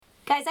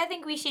Guys, I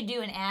think we should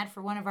do an ad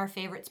for one of our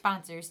favorite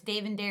sponsors,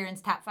 Dave and Darren's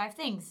Top 5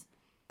 Things.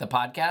 The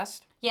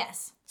podcast?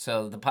 Yes.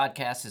 So the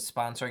podcast is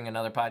sponsoring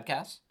another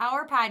podcast?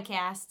 Our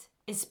podcast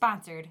is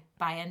sponsored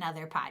by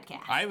another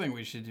podcast. I think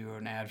we should do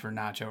an ad for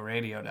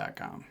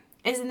NachoRadio.com.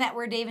 Isn't that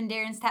where Dave and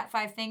Darren's Top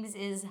 5 Things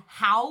is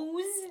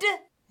housed?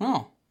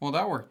 Oh, well,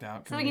 that worked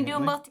out. So we can do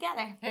them both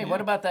together. Hey,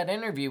 what about that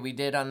interview we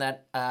did on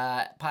that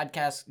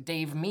podcast,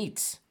 Dave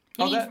Meets?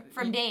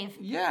 From Dave.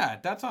 Yeah,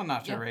 that's on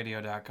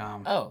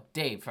NachoRadio.com. Oh,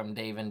 Dave from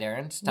Dave and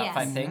Darren's Top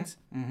 5 Things?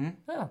 Mm-hmm.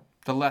 Oh.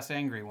 The less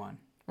angry one.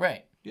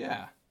 Right.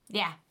 Yeah.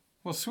 Yeah.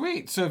 Well,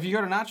 sweet. So if you go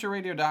to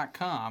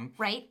NachoRadio.com,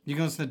 right, you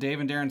can listen to Dave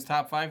and Darren's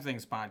Top 5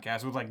 Things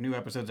podcast with new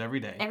episodes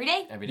every day. Every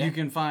day? Every day. You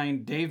can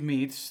find Dave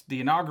Meets,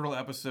 the inaugural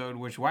episode,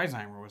 which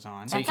Weisheimer was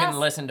on. So you can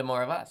listen to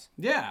more of us.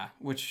 Yeah,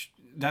 which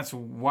that's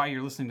why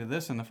you're listening to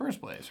this in the first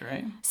place,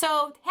 right?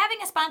 So having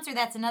a sponsor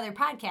that's another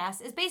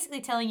podcast is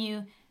basically telling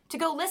you to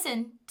go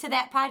listen to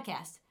that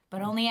podcast,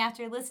 but only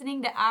after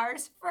listening to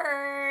ours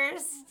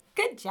first.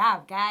 Good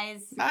job,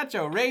 guys.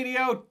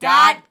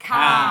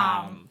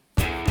 NachoRadio.com.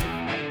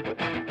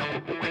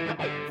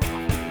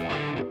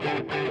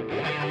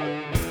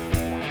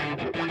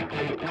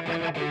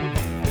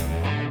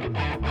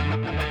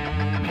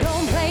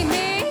 Don't blame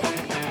me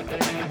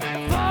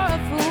for a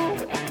fool.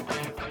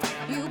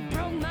 You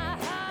broke my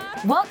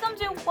heart. Welcome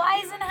to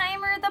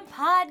Weisenheimer, the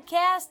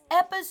podcast,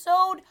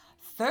 episode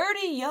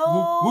 30, yo.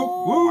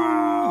 Woo, woo,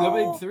 woo. The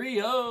big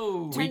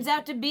 3-0. Turns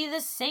out to be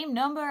the same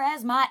number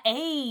as my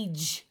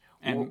age.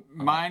 And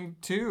mine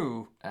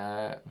too.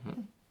 Can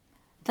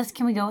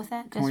we go with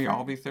that? Can we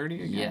all be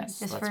 30 again?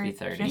 Yes, let's be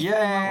 30.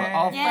 Yeah. We're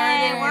all 30.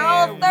 Yay, we're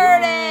all 30.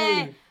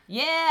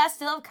 Yeah, I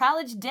still have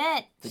college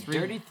debt. The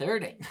dirty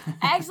 30.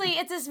 Actually,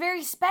 it's this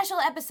very special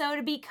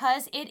episode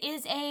because it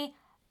is a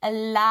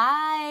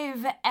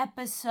live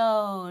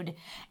episode.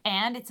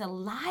 And it's a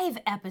live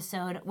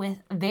episode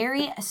with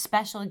very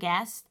special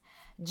guest,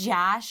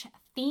 Josh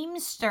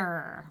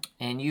Feemster.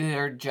 And you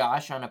heard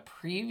Josh on a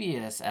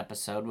previous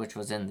episode, which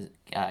was in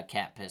the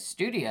Cat Piss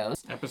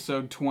Studios.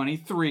 Episode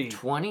 23.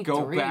 23.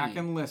 Go back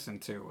and listen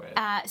to it.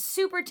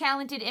 Super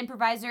talented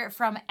improviser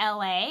from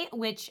LA,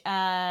 which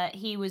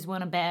he was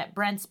one of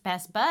Brent's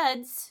best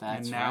buds.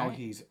 That's and now right.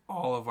 he's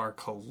all of our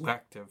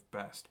collective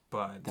best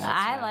buds.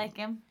 I like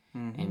him.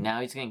 Mm-hmm. And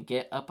now he's going to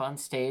get up on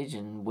stage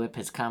and whip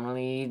his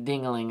comely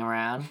dingling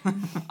around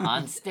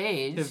on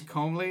stage. His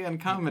comely and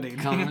comedy.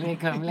 Comely.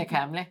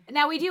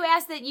 Now, we do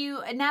ask that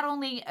you not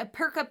only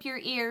perk up your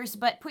ears,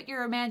 but put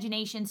your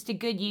imaginations to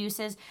good use,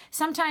 as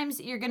sometimes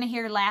you're going to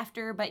hear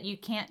laughter, but you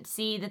can't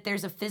see that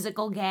there's a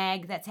physical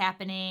gag that's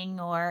happening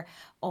or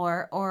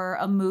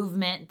a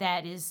movement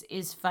that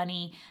is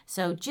funny.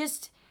 So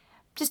just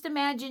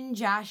imagine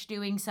Josh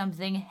doing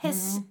something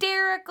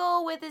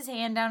hysterical with his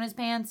hand down his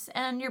pants,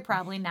 and you're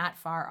probably not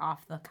far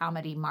off the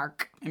comedy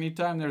mark.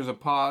 Anytime there's a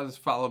pause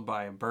followed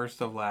by a burst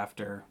of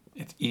laughter,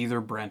 it's either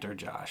Brent or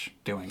Josh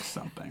doing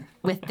something.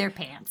 With their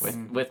pants.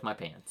 With my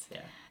pants,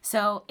 yeah.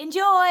 So,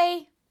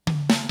 enjoy!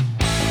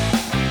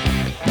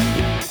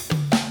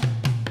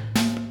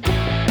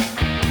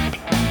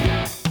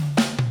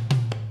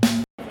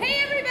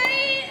 Hey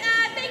everybody!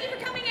 Thank you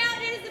for coming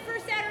out. It is the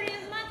first Saturday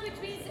of the month,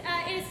 which means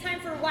it is time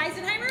for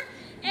Weisenheimer.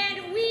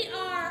 And we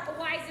are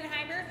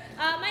Weisenheimer.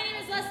 My name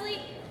is Leslie.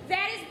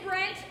 That is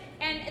Brent.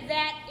 And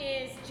that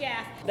is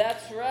Jeff.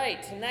 That's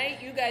right.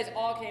 Tonight, you guys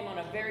all came on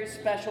a very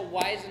special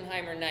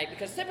Weisenheimer night,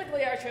 because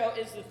typically our show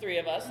is the three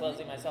of us,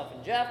 Leslie, myself,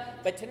 and Jeff.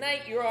 But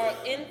tonight, you are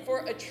in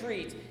for a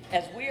treat,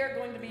 as we are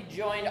going to be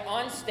joined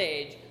on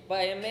stage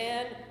by a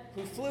man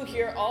who flew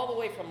here all the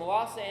way from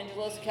Los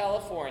Angeles,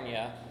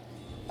 California.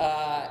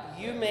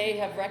 You may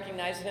have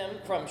recognized him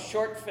from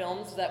short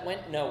films that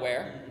went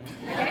nowhere.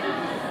 Okay.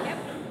 Yep.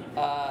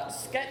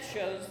 Sketch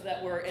shows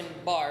that were in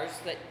bars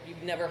that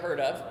you've never heard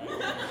of.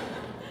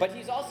 But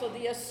he's also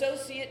the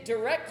associate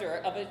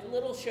director of a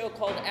little show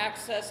called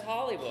Access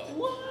Hollywood.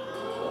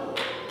 Whoa.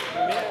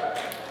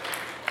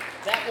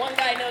 That one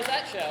guy knows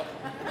that show.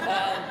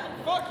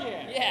 Fuck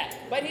yeah! Yeah,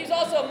 but he's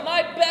also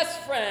my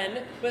best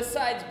friend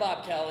besides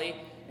Bob Kelly,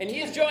 and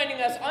he's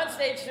joining us on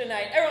stage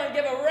tonight. Everyone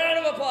give a round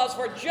of applause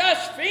for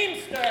Josh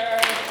Feemster.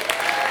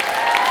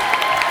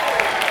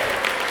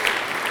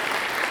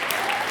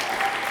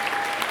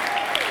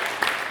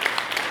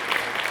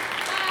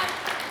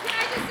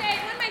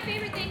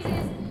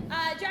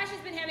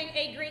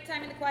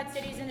 Time in the Quad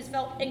Cities and has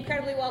felt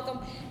incredibly welcome.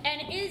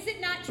 And is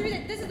it not true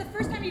that this is the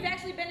first time you've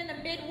actually been in the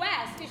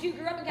Midwest, because you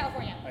grew up in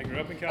California? I grew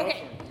up in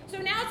California. Okay, so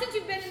now since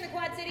you've been in the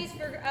Quad Cities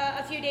for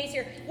a few days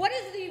here, what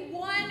is the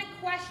one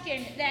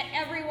question that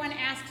everyone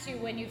asks you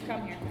when you've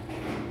come here?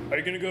 Are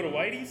you going to go to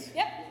Whitey's?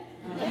 Yep.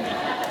 And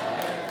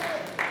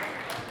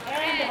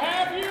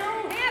have you?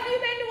 Have you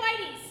been to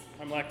Whitey's?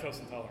 I'm lactose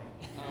intolerant.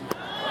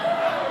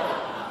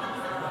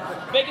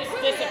 Biggest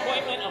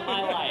disappointment of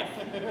my life.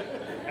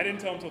 I didn't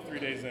tell him until 3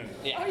 days in.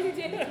 Yeah. Oh, you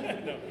did?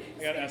 No,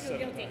 I got asked 7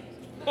 guilty.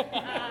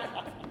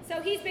 times.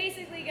 So he's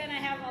basically going to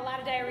have a lot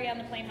of diarrhea on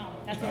the plane home.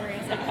 That's what we're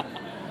going to say.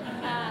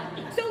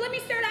 So let me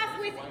start off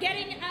with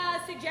getting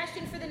a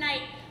suggestion for the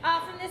night.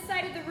 From this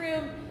side of the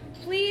room,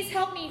 Please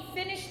help me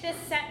finish this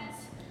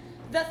sentence.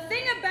 The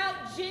thing about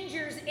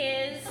gingers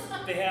is...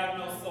 They have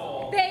no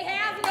soul. They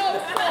have no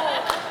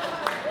soul.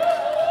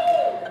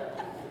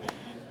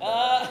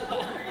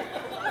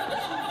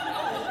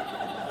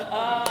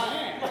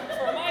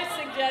 For my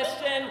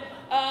suggestion,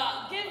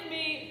 give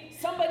me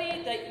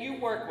somebody that you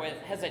work with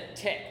has a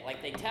tick,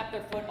 like they tap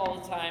their foot all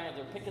the time or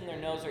they're picking their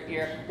nose or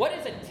ear. What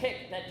is a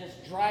tick that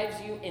just drives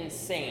you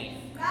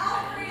insane?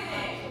 Mouth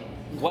breathing.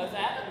 What's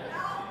that?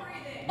 Mouth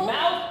breathing.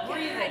 Mouth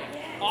breathing.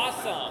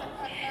 Awesome.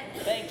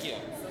 Thank you.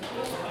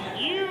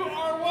 You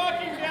are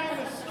walking down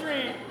the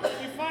street,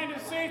 you find a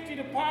safety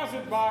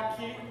deposit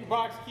box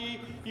key,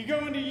 you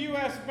go into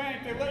U.S.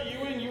 Bank, they let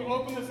you in, you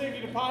open the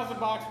safety deposit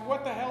box,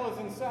 what the hell is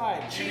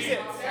inside? Jesus.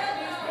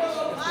 Hang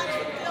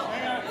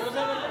on, what was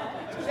that?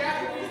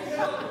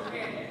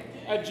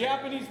 A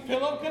Japanese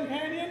pillow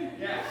companion?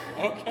 Yes.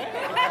 Okay.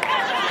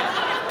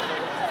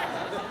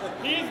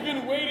 He's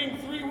been waiting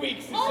 3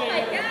 weeks to Oh say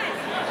my that.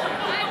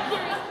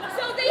 God.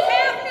 So they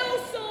have no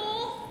soul.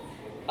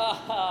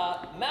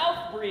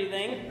 Mouth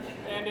breathing.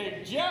 And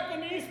a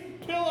Japanese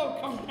pillow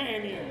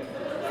companion.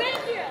 Thank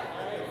you.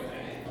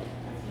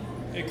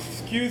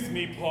 Excuse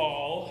me,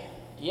 Paul.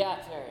 Yeah,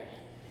 Terry.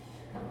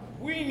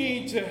 We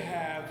need to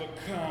have a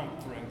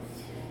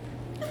conference.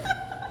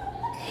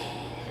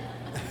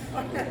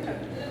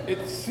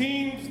 It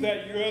seems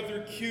that your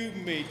other cube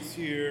mates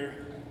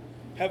here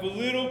have a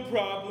little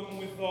problem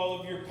with all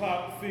of your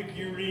pop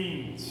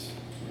figurines.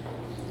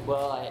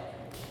 Well,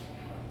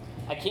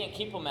 I can't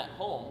keep them at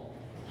home.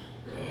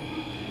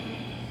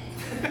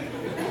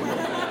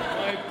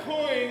 My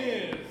point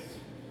is,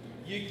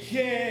 you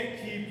can't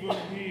keep them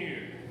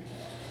here.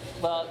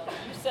 Well,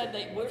 you said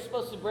that we're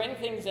supposed to bring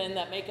things in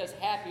that make us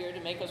happier,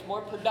 to make us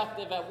more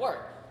productive at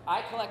work.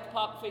 I collect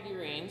pop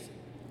figurines.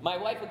 My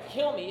wife would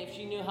kill me if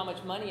she knew how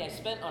much money I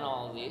spent on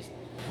all of these.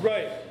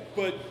 Right,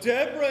 but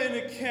Deborah in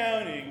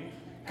accounting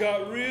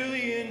got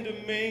really into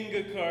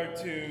manga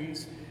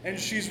cartoons, and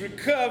she's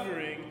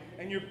recovering,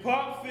 and your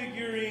pop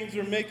figurines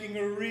are making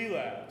a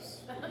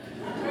relapse.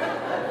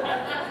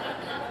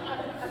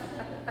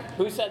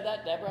 Who said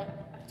that, Deborah?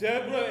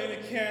 Deborah in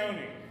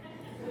accounting.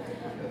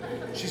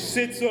 She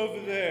sits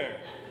over there.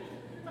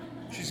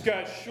 She's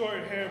got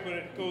short hair, but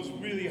it goes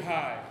really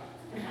high.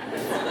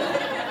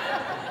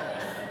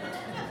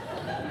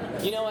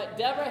 You know what?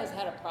 Deborah has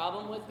had a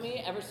problem with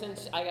me ever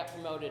since I got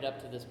promoted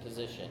up to this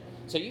position.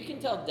 So you can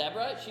tell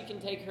Deborah she can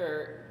take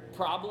her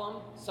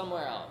problem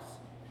somewhere else.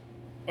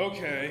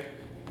 Okay.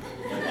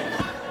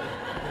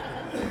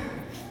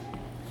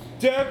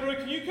 Deborah,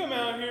 can you come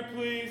out here,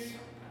 please?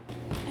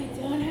 I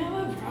don't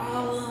have a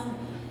problem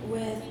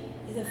with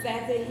the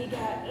fact that he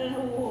got an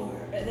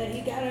award, that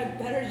he got a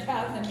better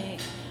job than me.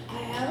 I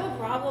have a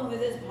problem with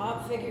his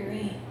pop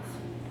figurines.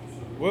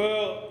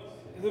 Well,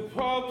 the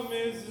problem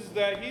is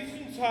that he's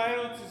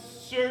entitled to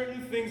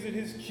certain things in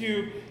his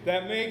cube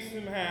that makes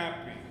him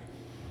happy.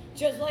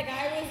 Just like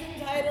I was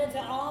entitled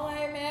to all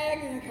my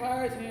Magna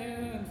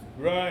cartoons.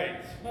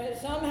 Right. But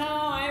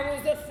somehow I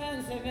was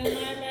defensive in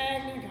my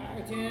Magna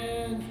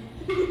cartoons.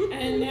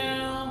 And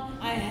now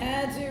I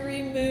had to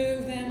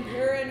remove them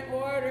per an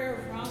order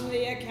from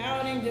the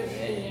accounting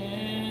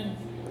division.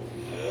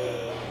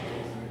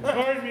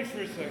 Pardon me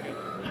for a second.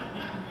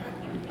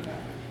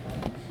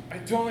 I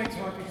don't like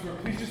talking to her.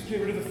 Please just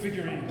get rid of the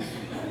figurines.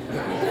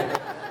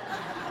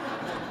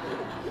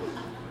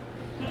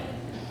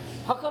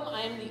 How come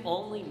I'm the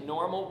only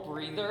normal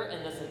breather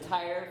in this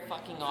entire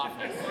fucking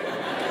office?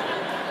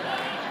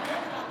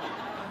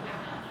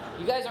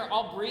 You guys are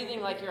all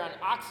breathing like you're on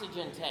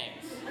oxygen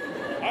tanks.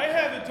 I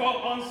have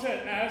adult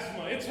onset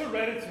asthma. It's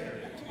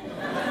hereditary.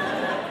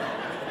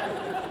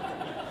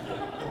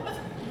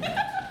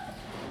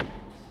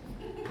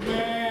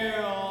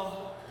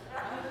 Mail.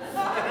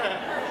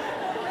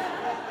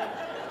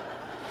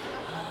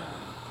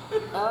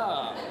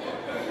 Oh.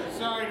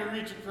 Sorry to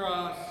reach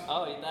across.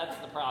 Oh, that's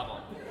the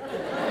problem.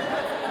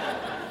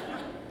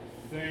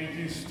 Thank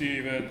you,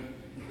 Steven.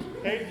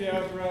 Hey,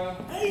 Deborah.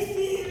 Oh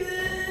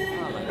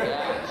my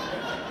god.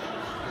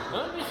 It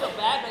wouldn't be so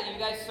bad that you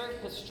guys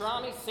serve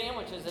pastrami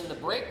sandwiches in the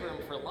break room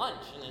for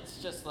lunch, and it's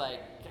just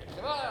like,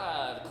 the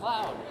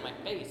cloud in my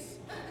face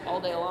all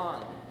day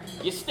long.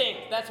 You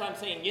stink. That's what I'm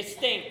saying. You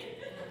stink.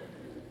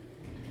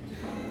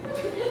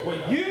 Well,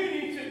 you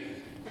need to.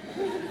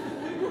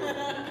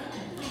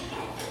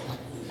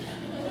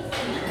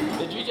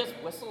 Did you just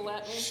whistle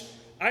at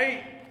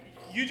me?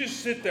 You just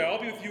sit there. I'll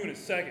be with you in a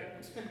second.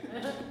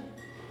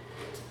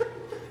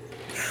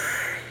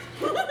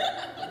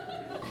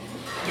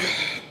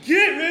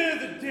 Get rid of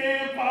the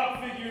damn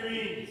pop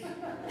figurines.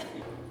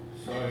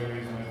 Sorry to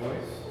raise my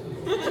voice.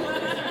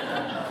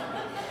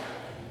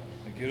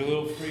 I get a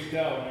little freaked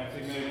out when I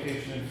take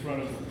medication in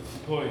front of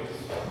employees.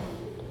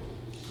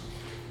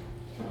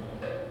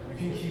 You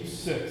can keep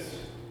 6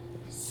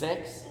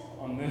 6?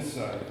 on this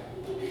side,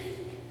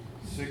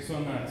 6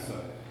 on that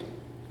side.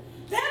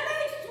 That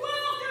makes 12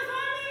 because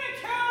I'm in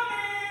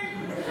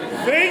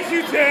accounting! Thank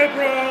you,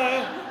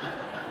 Deborah!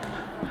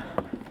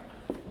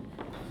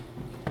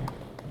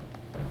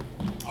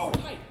 Oh,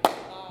 hi.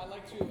 I'd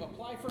like to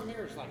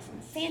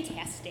license.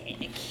 Fantastic.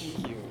 Thank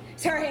you.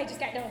 Sorry, I just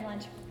got done with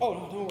lunch. Oh,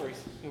 no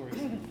worries. No worries.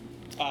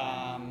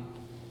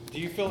 Do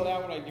you fill it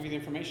out when I give you the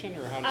information,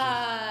 or how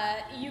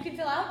does You can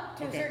fill out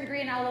to a Okay. certain degree,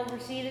 and I'll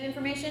oversee the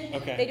information.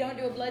 Okay. They don't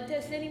do a blood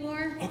test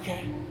anymore. it?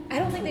 Okay. I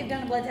don't think they've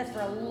done a blood test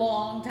for a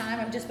long time.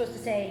 I'm just supposed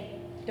to say,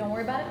 don't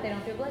worry about it. They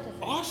don't do a blood test.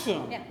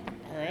 Awesome. Yeah.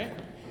 All right.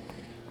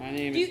 My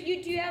name Do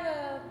is. you have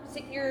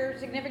your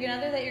significant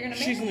other that you're gonna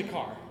marry? She's in the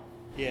car.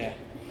 Yeah.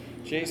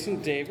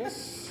 Jason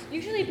Davis.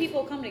 Usually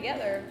people come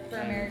together for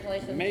a marriage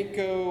license.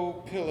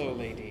 Mako Pillow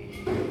Lady.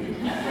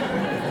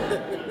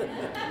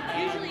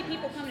 Usually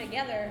people come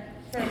together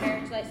for a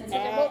marriage license. If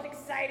they're both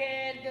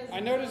excited. 'Cause I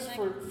noticed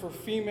for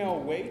female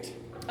weight,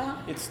 Uh-huh.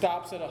 it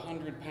stops at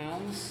 100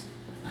 pounds.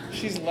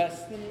 She's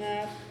less than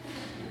that.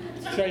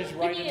 Should I just You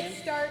write mean it it in?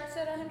 starts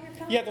at 100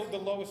 pounds? Yeah, the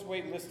lowest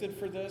weight listed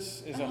for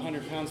this is Uh-huh.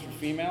 100 pounds for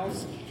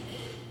females.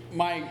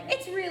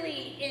 It's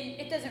really,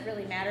 it doesn't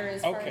really matter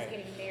as far as Okay.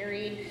 getting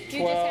married. You just have to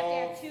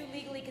 12 have two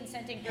legally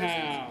consenting persons.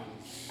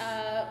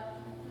 Pounds.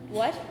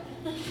 What?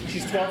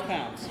 She's 12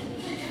 pounds.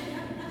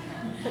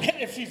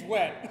 If she's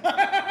wet.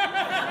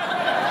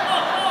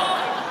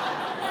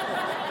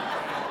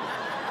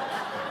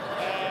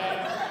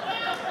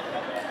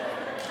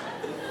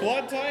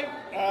 Blood type,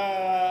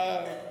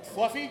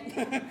 fluffy.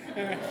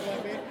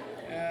 Fluffy.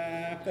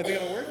 I think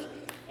that'll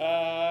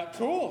work.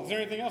 Cool. Is there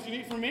anything else you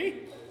need from me?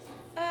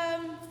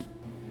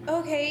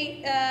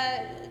 Okay,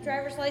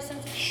 driver's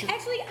license. Sure.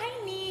 Actually,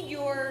 I need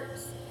your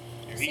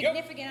There you go.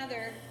 significant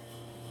other.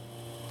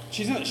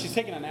 She's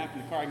taking a nap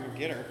in the car. I can go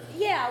get her.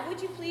 Yeah, would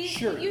you please?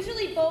 Sure.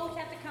 Usually both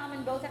have to come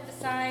and both have to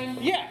sign.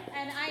 Yeah.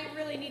 And I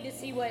really need to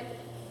see what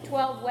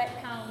 12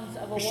 wet pounds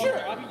of a woman. Sure.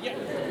 I'll be, yeah.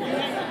 You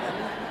hang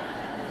on.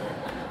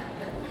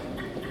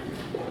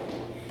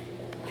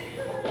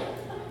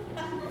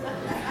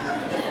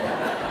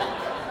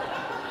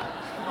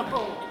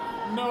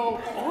 Oh,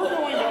 no. We're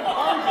going to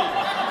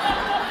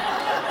Arby.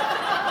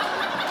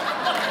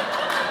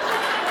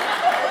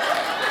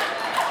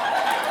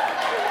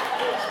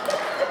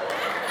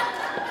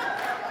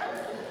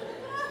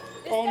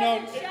 This Oh, no.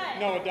 doesn't shut.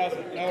 No, it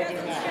doesn't. No, it does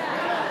doesn't not.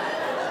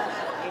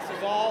 shut. No. This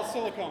is all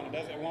silicone.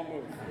 It won't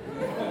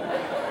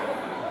move.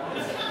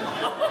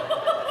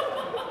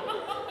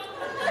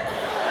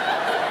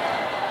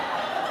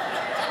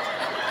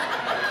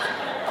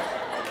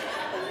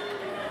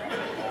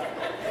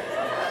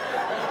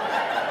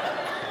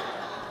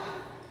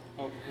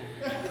 Oh.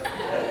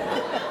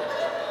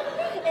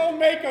 Oh,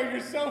 Mako,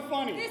 you're so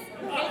funny. This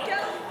Mako?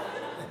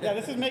 Yeah,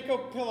 this is Mako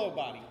Pillow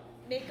Body.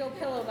 Mako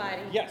pillow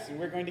body. Yes, and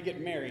we're going to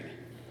get married.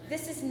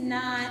 This is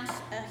not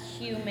a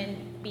human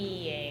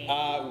being.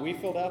 We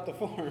filled out the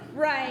form.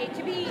 Right.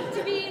 To be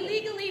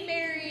legally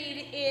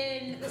married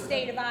in the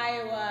state of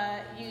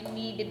Iowa, you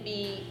need to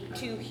be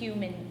two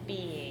human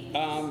beings.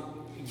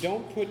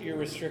 Don't put your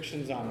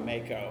restrictions on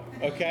Mako,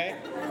 okay?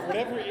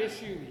 Whatever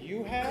issue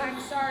you have,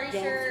 I'm sorry,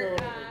 don't sir.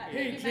 throw it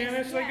Hey, maybe my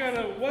Janice, I stress.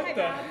 gotta. What Hi,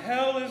 the Bob.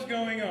 hell is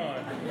going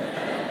on?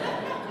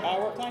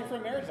 We're applying for a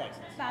marriage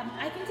license. Bob,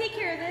 I can take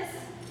care of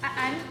this.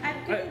 I'm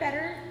getting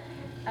better.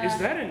 Is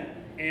that an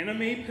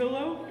anime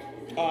pillow?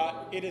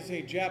 It is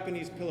a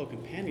Japanese pillow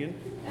companion.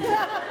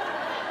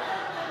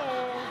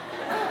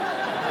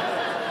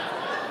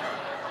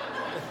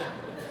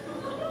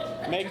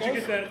 Did you Mako's?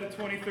 get that at the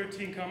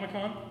 2013 Comic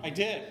Con? I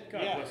did.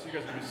 God yeah. bless you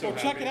guys are gonna be so Well,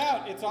 check happy. it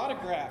out. It's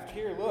autographed.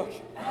 Here, look.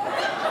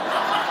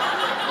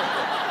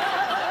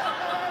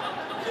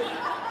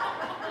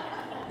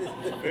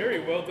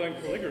 Very well done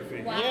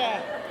calligraphy. Wow.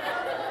 Yeah.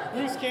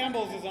 Bruce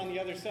Campbell's is on the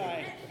other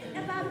side.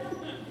 Bob,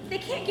 they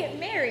can't get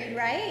married,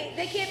 right?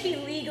 They can't be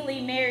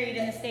legally married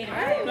in the state of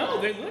I Iowa. don't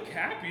know. They look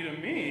happy to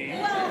me.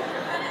 Well,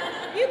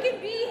 you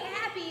can be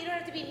happy. You don't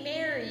have to be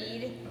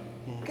married.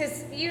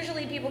 Because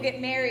usually people get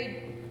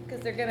married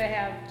because they're gonna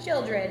have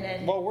children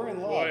and. Well, we're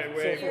in love. Wait, so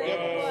wait, forgive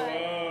us.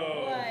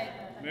 whoa.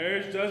 What?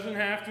 Marriage doesn't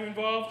have to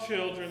involve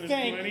children. There's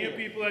Thank plenty you. of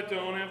people that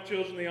don't have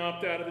children. They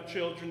opt out of the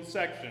children's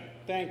section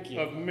Thank you.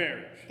 of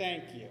marriage.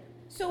 Thank you.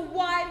 So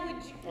why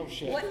would you? Oh,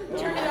 shit. What?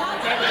 Turn it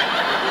off.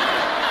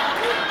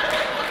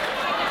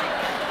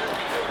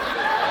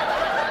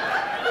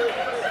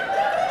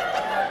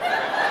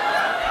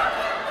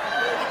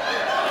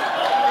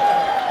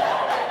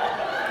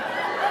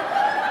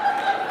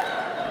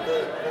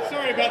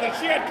 Sorry about that.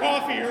 She had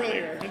coffee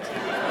earlier.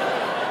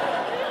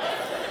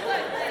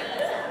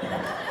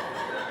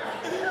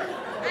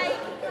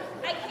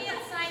 I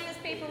can't sign this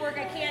paperwork.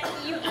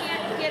 You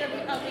can't get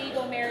a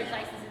legal marriage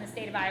license in the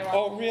state of Iowa.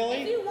 Oh,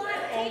 really? If you want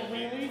to Oh, take,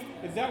 really?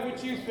 Is that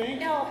what you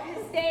think? no,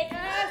 stay.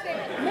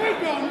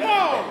 Mako,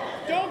 no!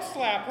 Don't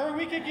slap her.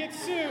 We could get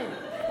sued.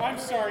 I'm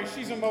sorry.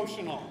 She's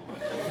emotional.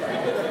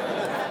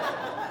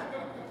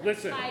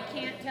 Listen, I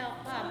can't tell.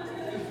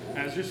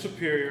 as your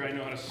superior, I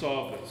know how to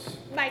solve this.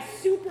 My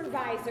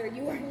supervisor.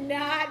 You are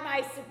not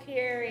my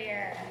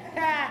superior.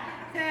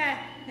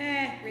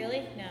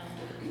 Really? No.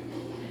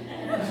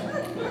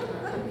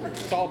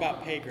 It's all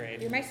about pay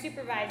grade. You're my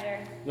supervisor.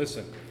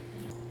 Listen,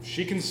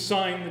 she can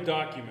sign the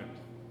document.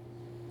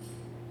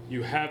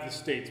 You have the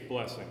state's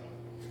blessing.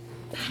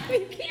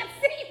 You can't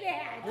say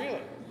that. Really?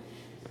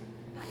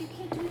 You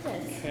can't do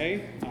this.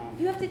 Okay.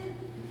 You have to.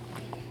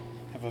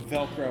 Have a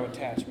Velcro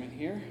attachment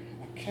here.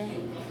 Okay.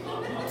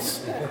 Hold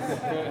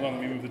on, let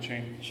me move the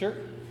chain. Sure.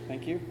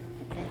 Thank you.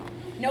 Okay.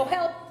 No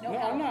help. No No,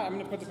 help. I'm not. I'm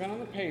going to put the pen on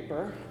the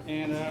paper,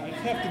 and I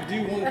just have to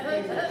do one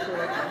thing real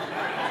quick.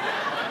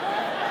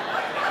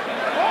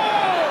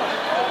 Oh!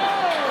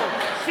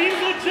 She's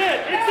legit!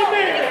 It's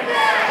amazing!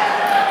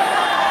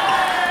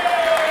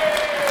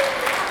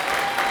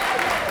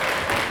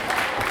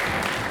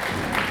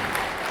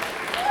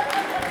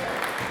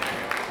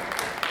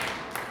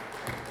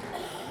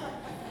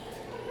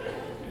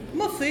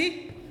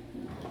 Muffy?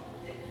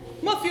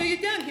 Muffy, are you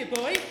down here,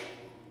 boy?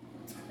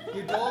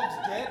 Your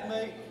dog's dead,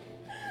 mate.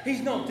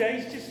 He's not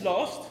dead, he's just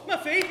lost.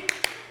 Muffy?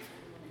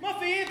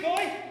 Muffy, here,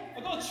 boy. I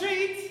got a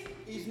treat.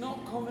 He's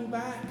not coming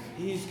back.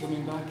 He's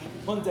coming back.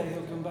 One day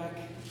he'll come back.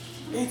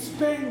 It's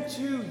been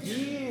 2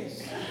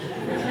 years.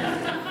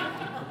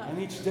 And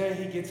each day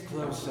he gets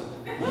closer.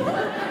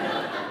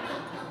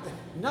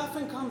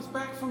 Nothing comes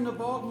back from the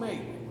bog,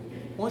 mate.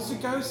 Once the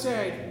ghost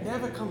there, it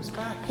never comes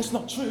back. That's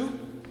not true.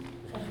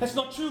 That's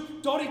not true.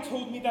 Dottie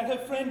told me that her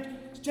friend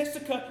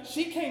Jessica,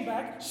 she came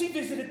back. She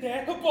visited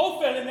there. Her ball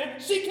fell in there.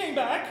 She came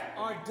back.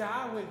 Our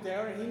dad went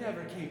there and he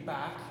never came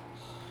back.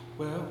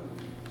 Well,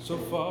 so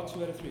far,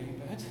 2 out of 3 ain't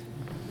bad.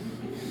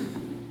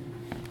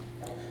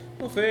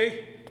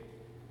 Muffy.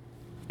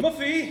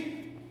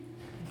 Muffy.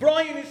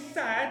 Brian is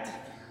sad.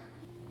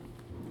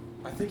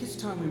 I think it's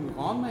time we move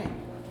on, mate.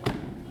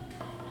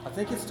 I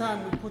think it's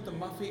time we put the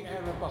Muffy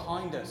era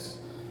behind us.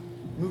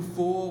 Move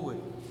forward.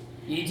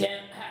 You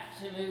don't have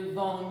to move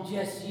on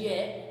just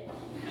yet.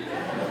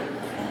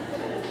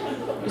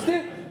 Is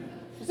there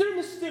a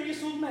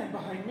mysterious old man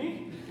behind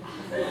me?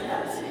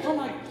 Oh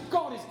my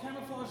God, he's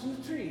camouflaged in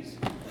the trees.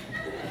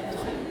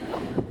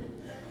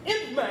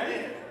 Imp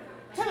man,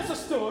 tell us a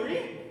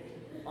story.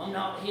 I'm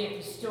not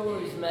here for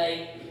stories,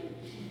 mate.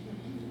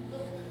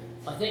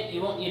 I think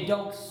you want your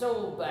dog's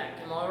soul back,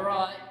 am I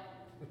right?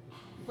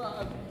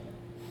 Well,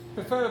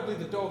 preferably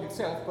the dog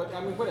itself, but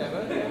I mean,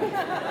 whatever.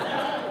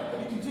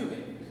 You can do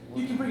it.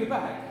 You can bring it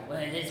back. Well,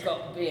 there's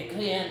got to be a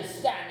clear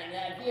understanding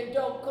that if your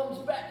dog comes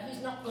back, he's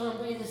not going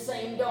to be the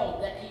same dog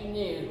that you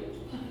knew.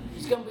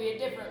 He's going to be a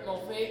different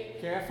Muffy.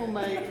 Careful,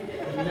 mate.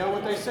 You know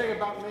what they say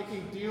about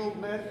making deal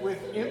men with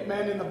imp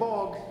men in the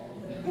bog.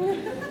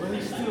 Will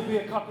he still be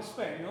a cocker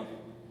spaniel?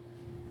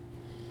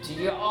 To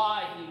your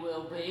eye, he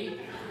will be.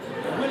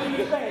 Will he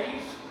be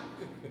beige?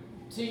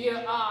 To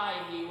your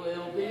eye, he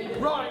will be.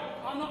 Right,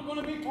 I'm not going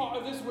to be part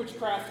of this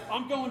witchcraft.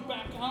 I'm going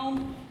back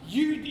home.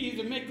 You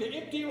either make the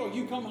imp deal or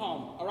you come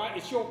home. All right,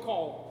 it's your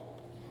call.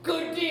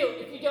 Good deal.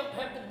 If you don't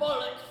have the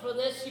bollocks for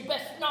this, you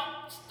best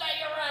not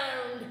stay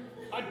around.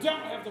 I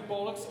don't have the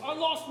bollocks. I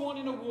lost one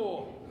in a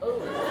war. Oh.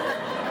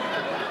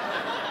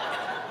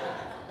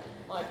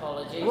 My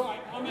apologies.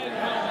 Right, I'm in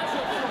home.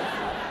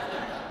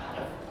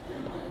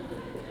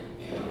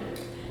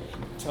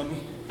 Tell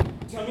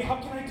me, how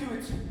can I do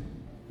it?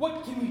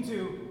 What can we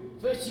do?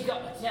 First, you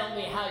got to tell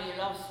me how you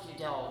lost your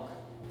dog.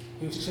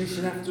 He was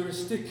chasing after a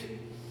stick.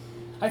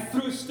 I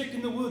threw a stick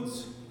in the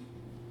woods.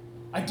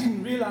 I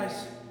didn't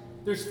realize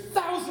there's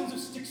thousands of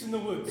sticks in the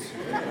woods.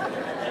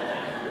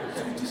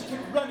 So he just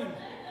kept running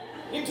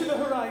into the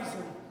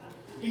horizon,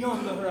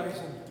 beyond the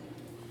horizon,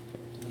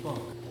 to the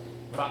bog.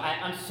 Right,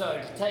 I'm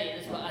sorry to tell you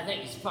this, but I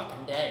think he's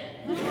fucking dead.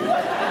 You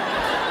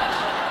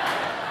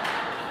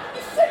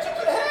said you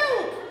could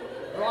help!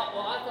 Right,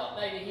 well, I thought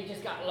maybe he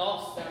just got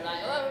lost and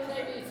like, oh,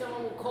 maybe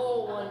someone will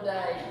call one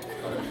day.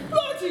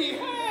 Bloody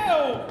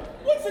hell!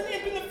 What's an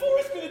imp in the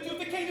forest gonna do if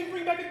they can't even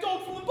bring back a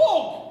dog from the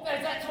bog?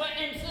 That's what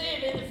imps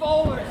live, in the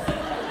forest.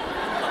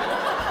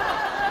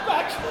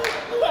 Back!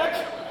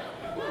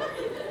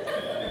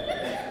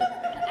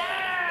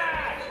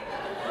 Ah!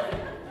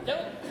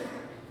 Don't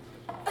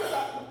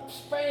stop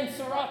spraying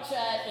sriracha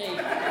at me.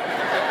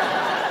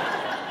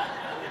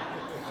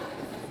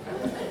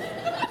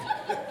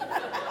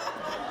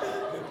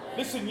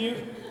 Listen,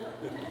 you.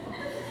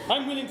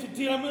 I'm willing to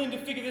deal, I'm willing to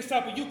figure this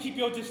out, but you keep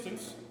your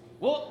distance.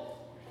 What?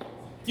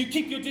 You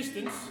keep your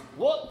distance.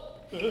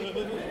 What?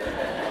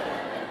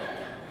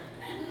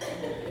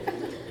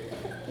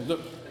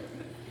 Look,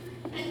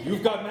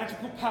 you've got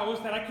magical powers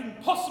that I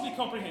couldn't possibly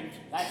comprehend.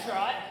 That's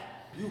right.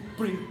 You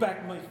bring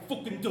back my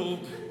fucking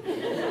dog.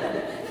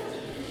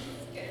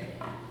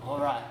 All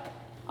right.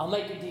 I'll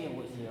make a deal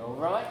with you, all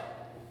right?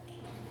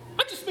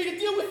 I just made a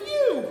deal with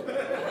you!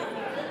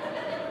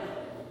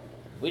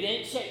 We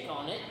didn't shake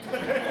on it.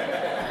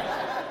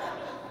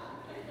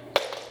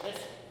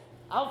 Listen,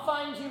 I'll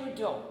find you a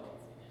dog.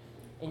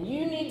 And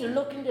you need to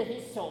look into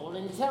his soul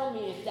and tell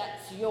me if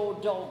that's your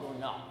dog or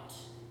not.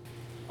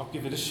 I'll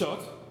give it a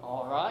shot.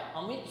 All right,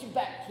 I'll meet you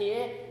back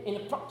here in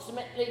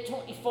approximately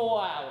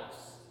 24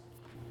 hours.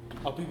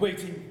 I'll be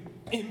waiting.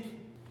 Imp,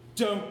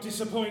 don't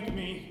disappoint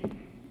me.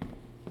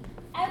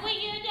 How are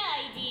you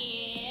today,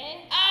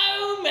 dear?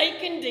 Oh,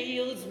 making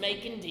deals,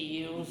 making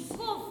deals. Good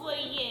for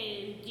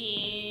you,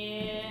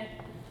 dear.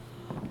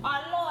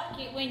 I like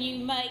it when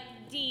you make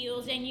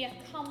deals and you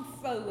come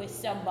through with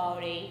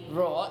somebody.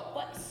 Right.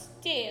 But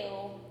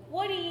still,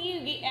 what do you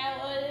get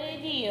out of the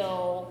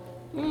deal?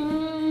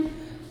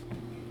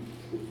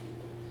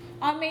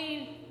 I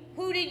mean,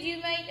 who did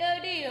you make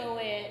a deal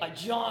with? A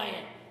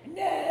giant.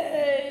 No.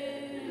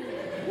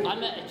 I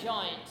met a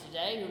giant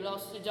today who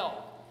lost a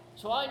dog.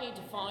 So I need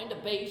to find a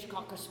beige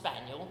cocker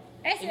spaniel.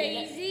 That's in the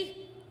ne- easy.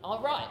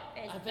 All right.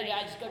 That's I figure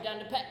I just go down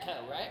to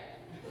Petco, right?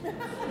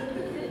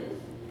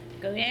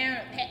 Go down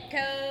to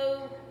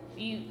Petco.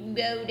 You can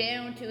go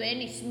down to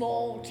any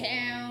small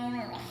town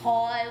on a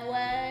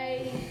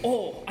highway.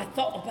 Oh, I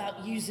thought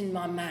about using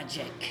my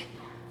magic.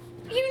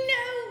 You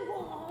know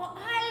what?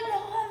 I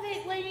love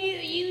it when you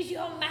use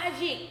your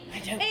magic. I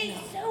don't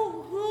It's know.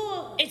 so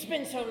good. It's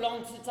been so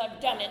long since I've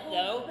done it,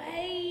 though.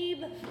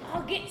 Babe,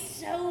 I'll get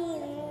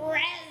so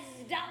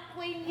razzed up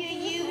when you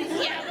use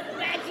your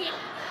magic.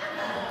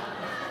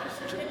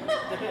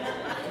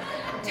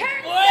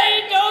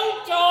 Wait,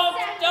 don't talk!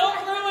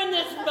 Don't ruin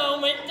this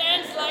moment!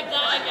 Dance like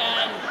that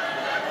again!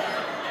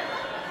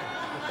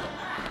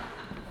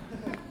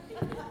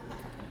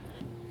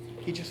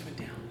 He just went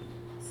down.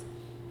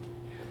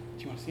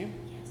 Do you want to see him?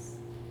 Yes.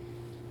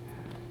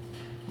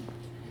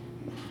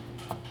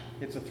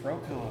 It's a throw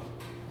pillow.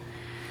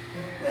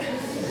 I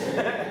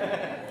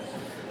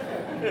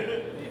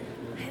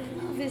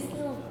love this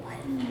little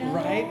button nose.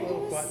 Right?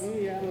 Little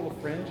button, yeah, little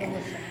fringe on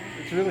the side.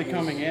 It's really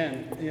coming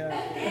in. Yeah.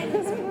 That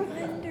is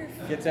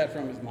wonderful. Gets that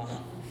from his mom.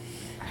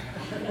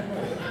 You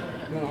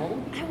want to hold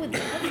him? I would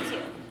love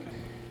to.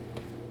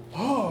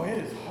 Oh, it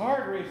is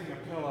hard raising a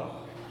pillow.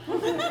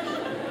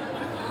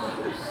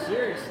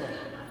 Seriously.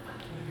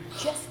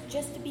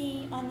 Just to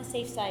be on the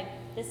safe side,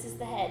 this is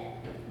the head.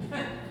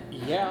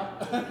 Yeah.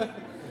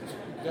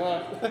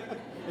 Duh.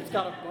 It's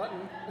got a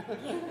button.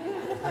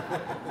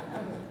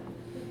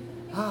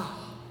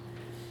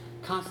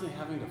 Constantly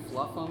having to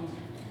fluff them.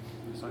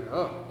 It's like,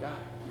 oh, God.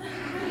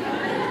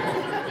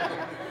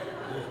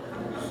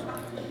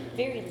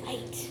 Very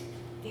light.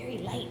 Very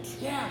light.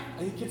 Yeah, I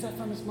think he gets that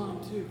from his mom,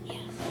 too. Yeah.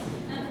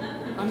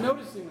 I'm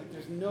noticing like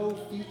there's no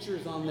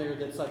features on there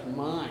that's like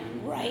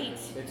mine. Right.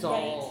 It's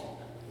all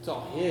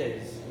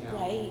his, you know.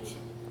 Right.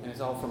 And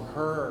it's all from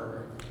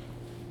her.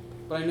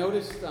 But I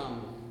noticed,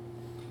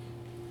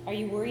 Are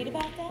you worried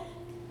about that?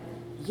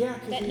 yeah,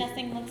 because That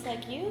nothing looks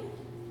like you?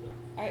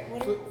 All right,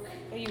 what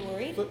are you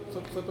worried?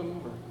 flip him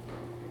over.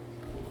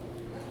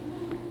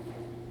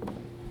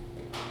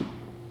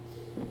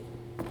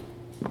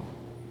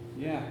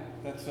 Yeah,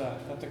 that's a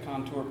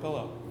contour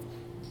pillow.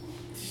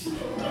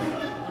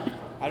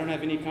 I don't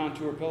have any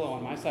contour pillow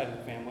on my side of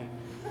the family.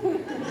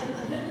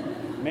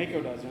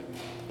 Mako doesn't.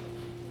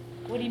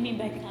 What do you mean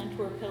by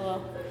contour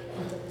pillow?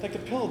 It's like the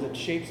pillow that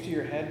shapes to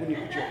your head when you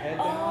put your head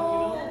down,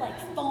 Oh, you know?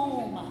 like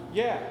foam.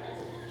 Yeah.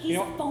 He's You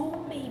know, a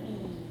foam baby.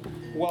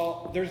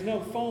 well, there's no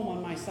foam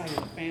on my side of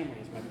the family,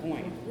 is my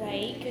point.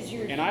 Right? Because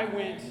you're. And I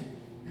went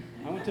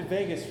to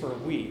Vegas for a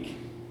week.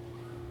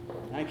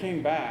 And I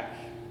came back.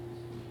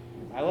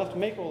 I left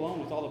Mako alone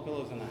with all the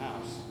pillows in the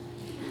house.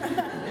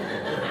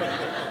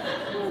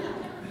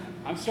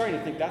 I'm starting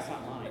to think that's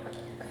not mine.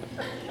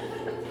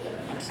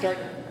 I'm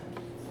starting.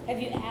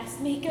 Have you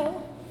asked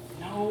Mako?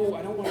 No,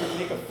 I don't want to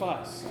make a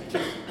fuss.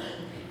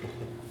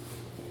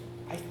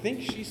 I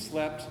think she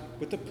slept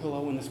with the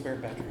pillow in the spare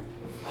bedroom.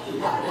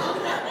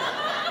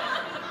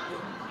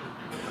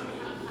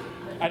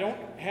 I don't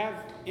have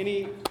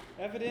any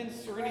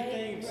evidence or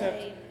anything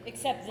except.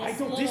 Except this. I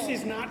don't. This little-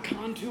 is not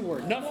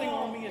contour. Nothing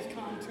on me is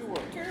contour.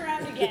 Turn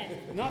around again.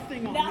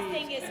 Nothing on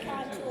Nothing me. is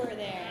contour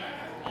there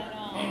at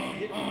all.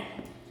 Hang on.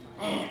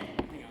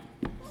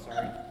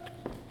 Sorry.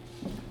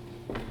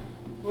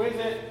 Who is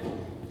it?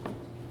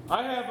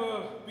 I have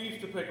a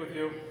beef to pick with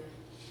you.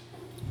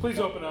 Please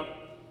open up.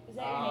 Is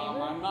that your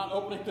neighbor? I'm not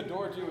opening the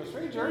door to a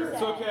stranger. Who's It's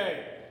that?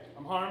 okay.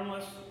 I'm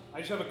harmless. I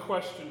just have a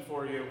question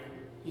for you.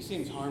 He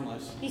seems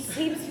harmless. He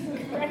seems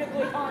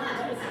incredibly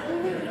harmless.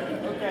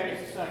 Okay,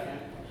 just a second.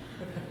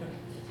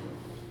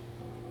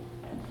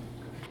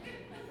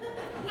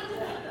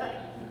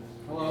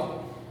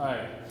 Hello.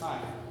 Hi. Hi.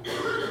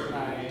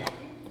 Hi.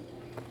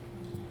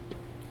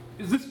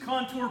 Is this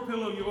contour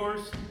pillow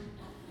yours?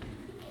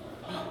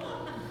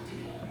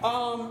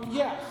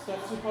 Yes,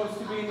 that's supposed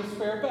to be in the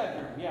spare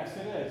bedroom. Yes,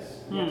 it is.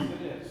 Yes,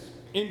 it is.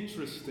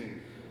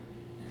 Interesting.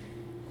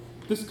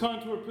 This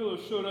contour pillow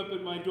showed up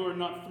at my door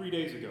not 3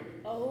 days ago.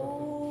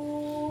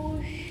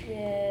 Oh,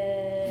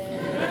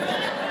 shit.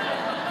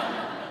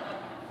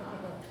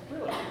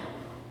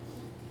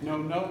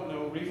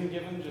 No reason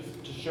given,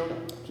 just showed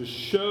up. Just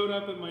showed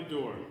up at my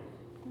door.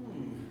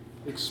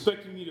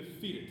 Expecting me to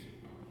feed it.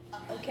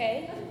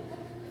 Okay.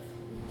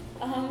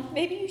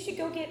 Maybe you should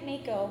go get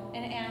Mako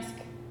and ask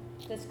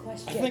this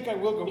question. I think I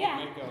will go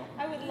Yeah, get Mako.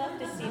 I would love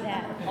to see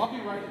that. I'll be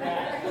right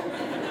back.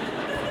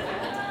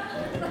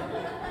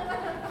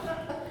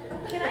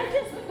 Can I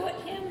just put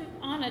him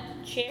on a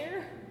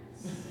chair?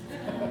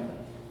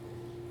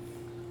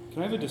 Can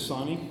I have a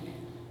Dasani?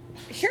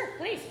 Sure,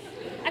 please.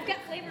 I've got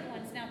flavored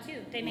ones now too.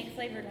 They make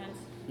flavored ones.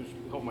 Just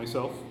help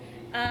myself.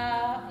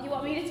 You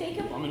want me to take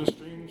them? I'm in a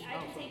strange I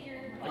house. can take your.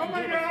 Oh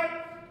my God!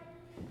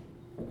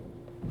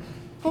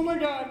 Oh my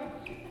God!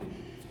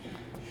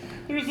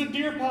 There's a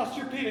deer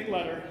posturepedic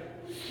letter.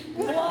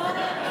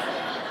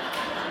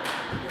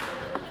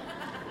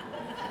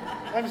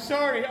 I'm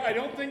sorry, I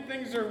don't think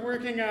things are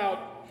working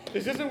out.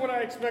 This isn't what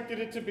I expected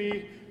it to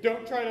be.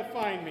 Don't try to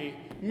find me.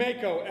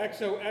 Mako,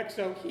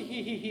 XOXO, hee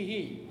hee hee hee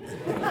hee.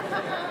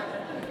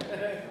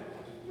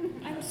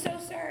 I'm so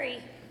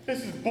sorry.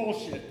 This is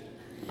bullshit.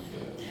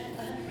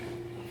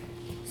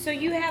 So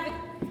you have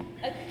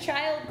a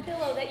child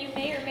pillow that you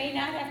may or may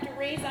not have to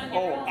raise on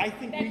your own. Oh, I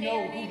think that we may know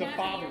or may who the not be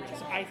father your is.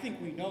 child. I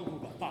think we know who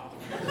the father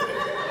is.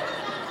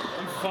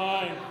 I'm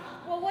fine.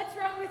 Well, what's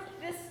wrong with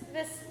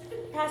this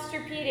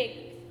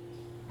posturepedic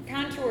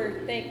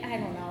contour thing? I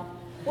don't know.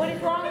 What is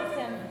wrong with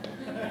him?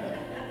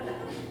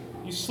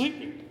 He's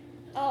sleeping.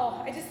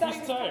 Oh, I just thought he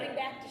He's was tired. coming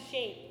back to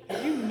shape.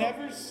 Have you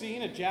never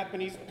seen a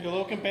Japanese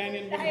pillow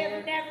companion before? I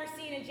have never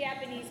seen a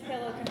Japanese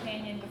pillow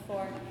companion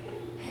before.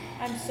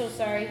 I'm so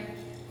sorry.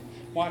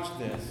 Watch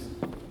this.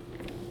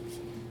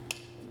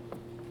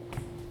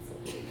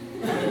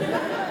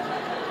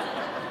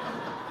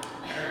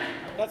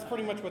 That's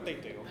pretty much what they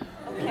do.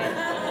 Okay.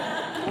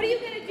 What are you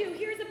going to do?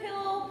 Here's a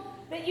pillow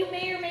that you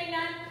may or may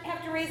not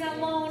have to raise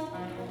on loan,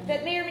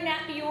 that may or may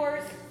not be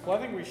yours. Well,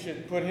 I think we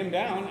should put him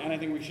down, and I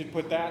think we should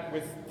put that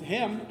with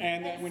him,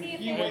 and Let's when see if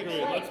he they wakes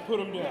agree. up, Let's put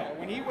him down. Yeah,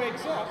 when he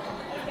wakes up,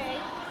 Okay.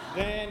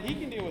 then he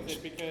can deal with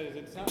it because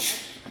it's not.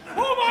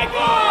 Oh my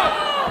God!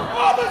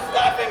 Oh, the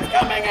stuffing's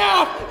coming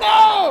out!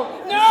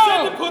 No! No!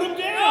 Said to put him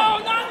down.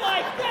 No, not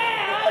like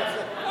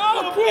that!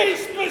 Oh, quick!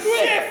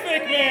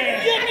 Specific,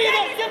 man.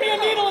 Give me a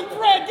needle and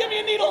thread! Give me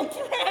a needle and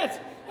thread!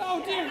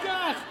 Oh dear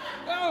God!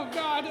 Oh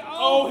God!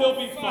 Oh, he'll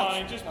be fuck.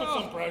 fine. Just put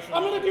some pressure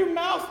I'm on gonna do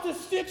mouth to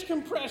stitch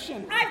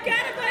compression. I've got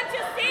a bunch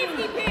of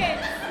safety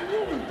pins.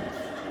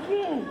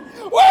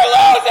 We're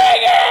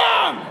losing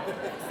him!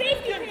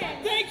 Safety pins.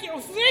 Thank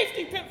you,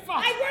 safety pin.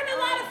 Fuck. I run a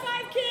lot of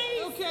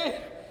 5Ks. Okay.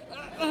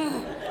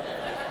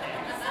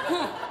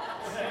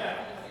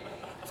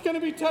 It's gonna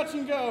be touch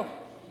and go.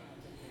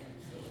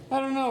 I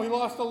don't know. He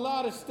lost a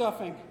lot of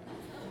stuffing.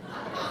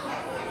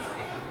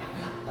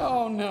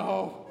 Oh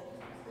no.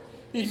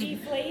 He's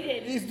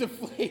Deflated. He's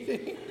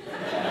deflating.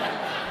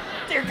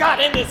 Dear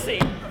God, in the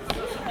seat.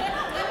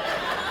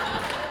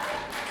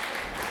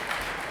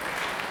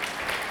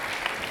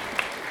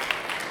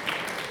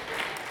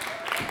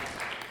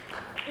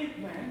 Ink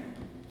Man,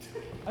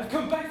 I've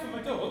come back for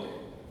my dog.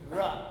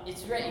 Right,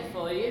 it's ready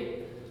for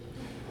you.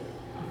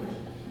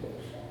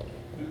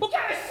 Well,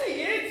 can I see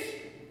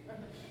it?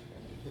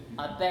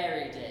 I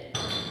buried it.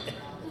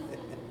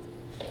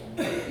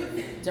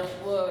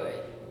 Don't worry.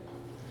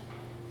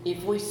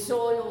 If we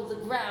soil the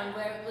ground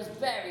where it was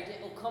buried,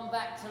 it will come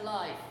back to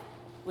life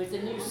with a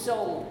new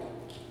soul.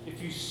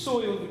 If you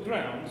soil the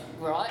ground,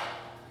 Right?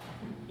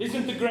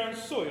 isn't the ground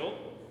soil?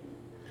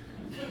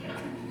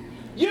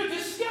 You're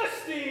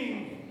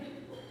disgusting!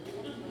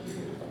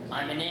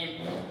 I'm an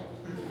imp.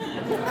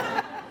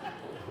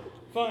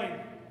 Fine.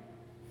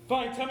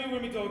 Fine, tell me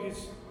where my dog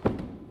is.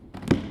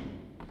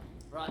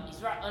 Right,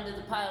 he's right under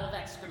the pile of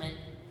excrement.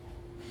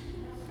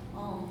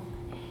 Oh.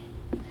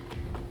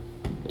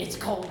 It's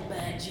called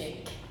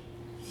magic.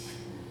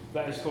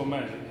 That is called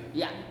magic.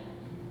 Yeah.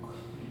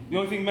 The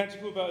only thing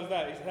magical about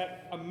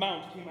that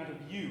amount came out of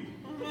you.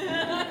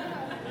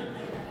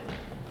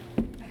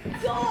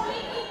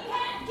 Darling, you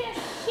can't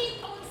just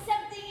shit on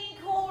something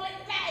and call it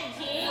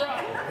magic.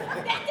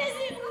 That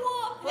doesn't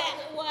work that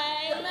The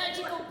way.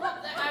 magical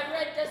book that I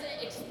read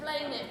doesn't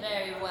explain it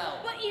very well.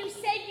 But you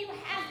said you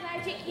have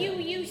magic. You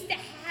used to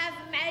have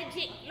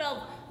magic,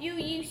 love. You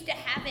used to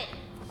have it.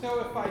 So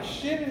if I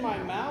shit in my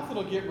mouth,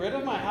 it'll get rid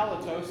of my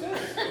halitosis?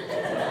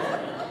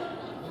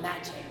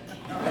 Magic.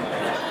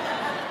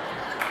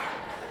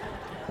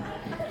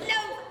 No,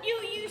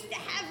 you used to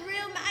have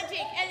real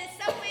magic, and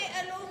somewhere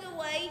along the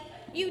way,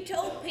 you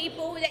told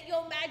people that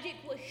your magic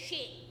was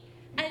shit,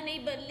 and they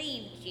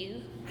believed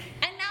you.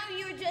 And now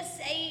you're just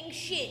saying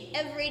shit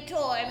every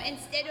time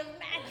instead of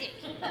magic.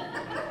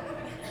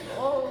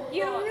 Oh,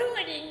 You're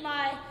ruining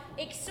my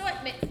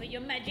excitement for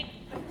your magic.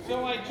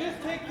 So I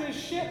just take this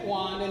shit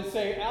wand and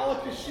say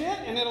Alaka shit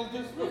and it'll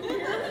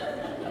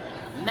disappear?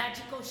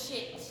 magical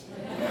shit.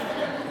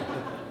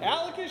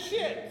 Alaka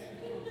shit!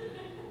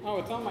 Oh,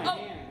 it's on my Oh.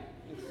 hand.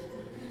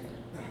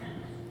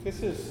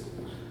 This is...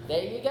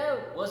 There you go.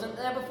 Wasn't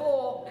there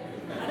before.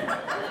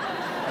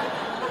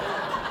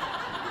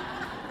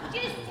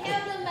 Just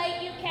tell the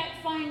mate you can't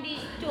find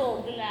his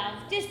dog, love.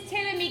 Just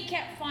tell him he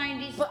can't find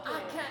his But dog. I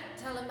can't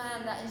tell a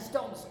man that his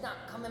dog's not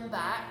coming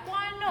back.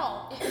 Why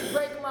not? It would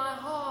break my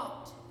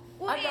heart.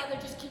 Well, I'd rather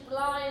just keep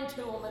lying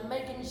to him and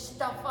making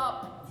stuff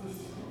up.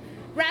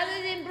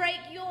 Rather than break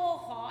your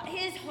heart,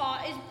 his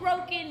heart is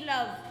broken,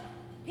 love.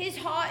 His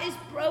heart is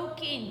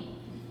broken.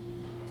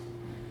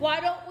 Why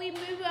don't we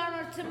move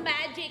on to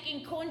magic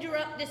and conjure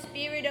up the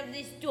spirit of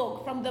this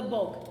dog from the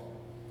bog?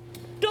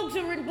 Dogs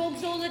are in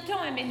bogs all the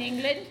time in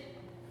England.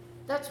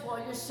 That's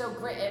why you're so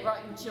great at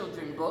writing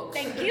children books.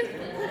 Thank you.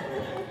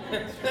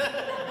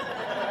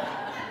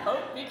 Oh,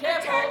 be I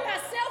turned careful. my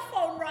cell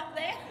phone right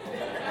there.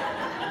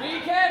 Be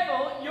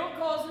careful. You're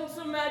causing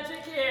some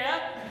magic here.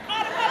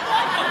 Out of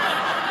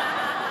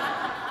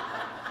my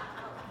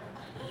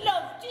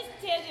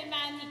the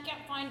man he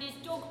can't find his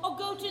dog. I'll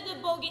go to the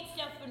bog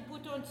itself and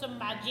put on some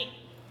magic.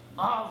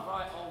 All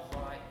right, all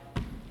right.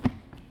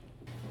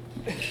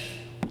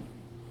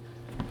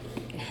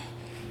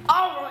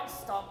 All right,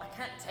 stop. I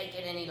can't take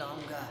it any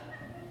longer.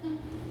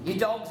 Your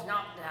dog's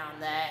not down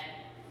there.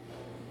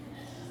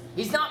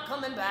 He's not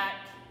coming back.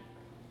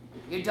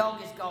 Your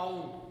dog is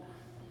gone.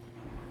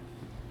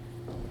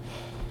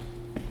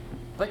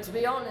 But to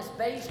be honest,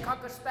 beige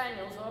cocker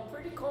spaniels are a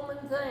pretty common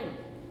thing.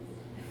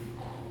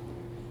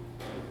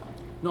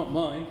 Not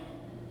mine.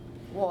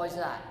 Why is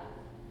that?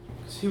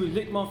 'Cause he would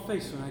lick my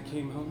face when I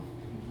came home.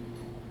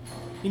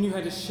 He knew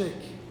how to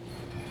shake.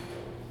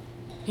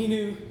 He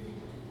knew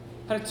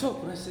how to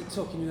talk. When I said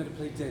talk, he knew how to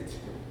play dead.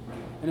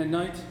 And at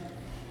night,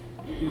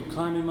 he would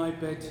climb in my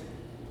bed,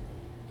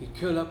 he'd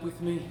curl up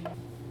with me,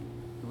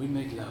 and we'd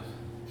make love.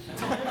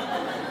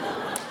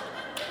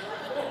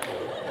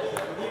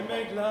 We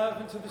made love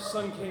until the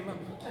sun came up.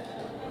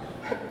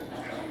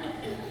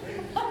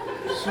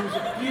 She was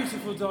a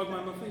beautiful dog, my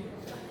Muffy.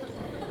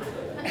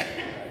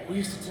 We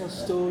used to tell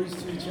stories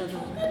to each other.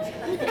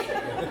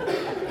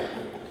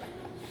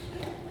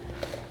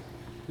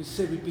 We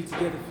said we'd be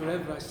together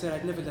forever. I said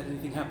I'd never let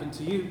anything happen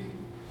to you.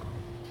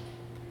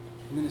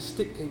 And then a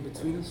stick came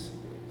between us.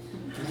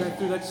 As I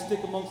threw that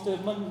stick amongst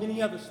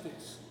many other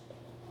sticks.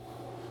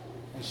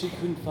 And she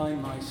couldn't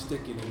find my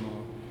stick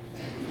anymore.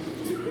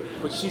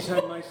 But she's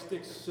had my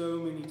stick so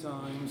many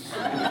times.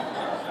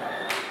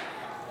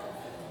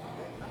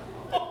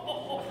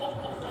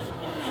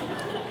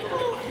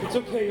 It's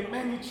okay,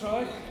 man, you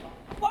tried.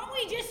 Why don't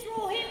we just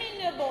throw him in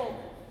the bog?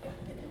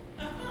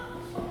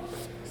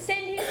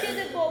 Send him to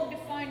the bog to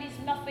find his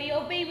Muffy.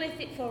 He'll be with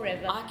it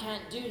forever. I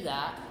can't do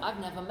that. I've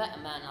never met a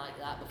man like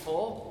that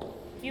before.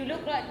 You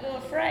look like you're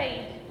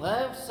afraid.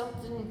 Well,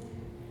 something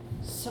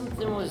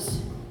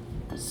was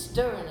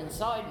stirring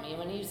inside me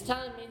when he was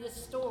telling me this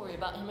story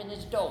about him and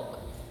his dog.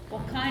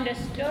 What kind of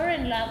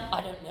stirring, love?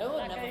 I don't know.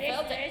 I never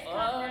felt it.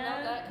 Oh,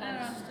 not that kind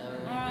of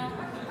stirring.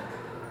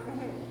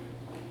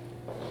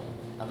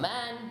 A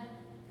man,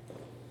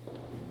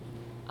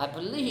 I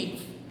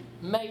believe,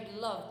 made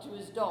love to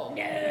his dog.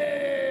 No,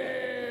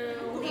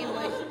 he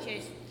was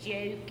just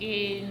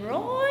joking,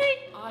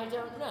 right? I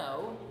don't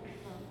know.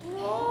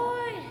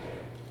 Right.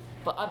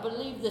 But I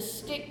believe the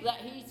stick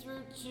that he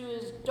threw to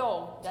his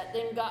dog that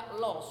then got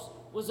lost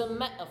was a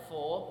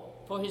metaphor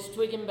for his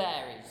twig and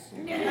berries.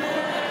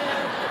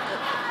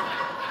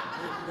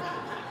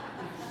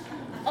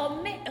 A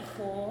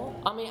metaphor?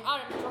 I mean,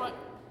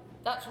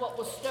 that's what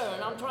was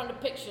stirring. I'm trying to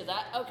picture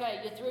that.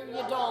 Okay, you threw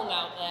your dong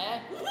out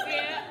there.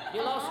 Yeah.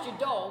 You lost your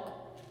dog.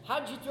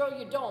 How'd you throw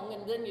your dong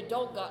and then your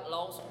dog got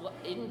lost?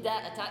 Isn't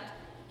that attached?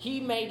 He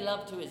made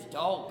love to his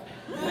dog.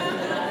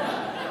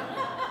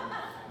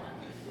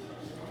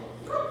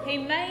 He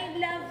made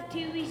love to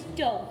his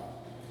dog.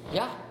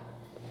 Yeah.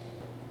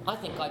 I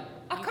think I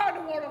kind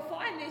of want to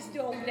find this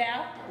dog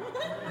now.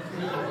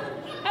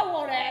 I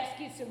want to ask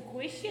you some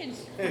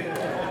questions.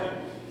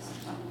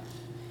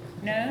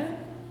 No?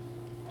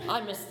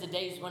 I miss the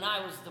days when I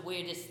was the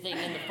weirdest thing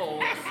in the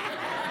force.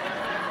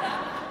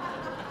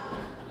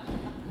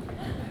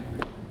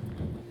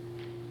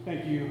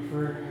 Thank you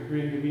for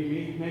agreeing to meet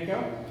me, Mako.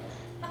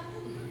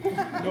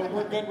 No,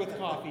 we're good with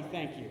coffee,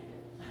 thank you.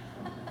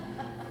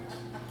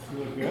 You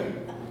look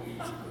good.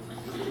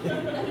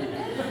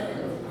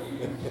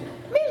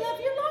 Me love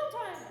you long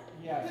time.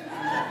 Yes.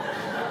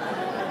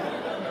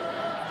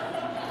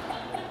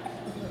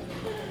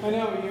 I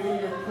know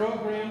your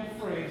programmed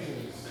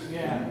phrases.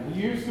 Yeah,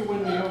 you used to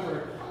win me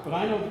over, but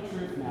I know the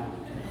truth now.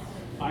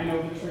 I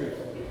know the truth.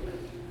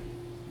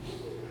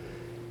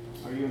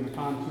 Are you in the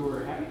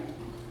contour happy?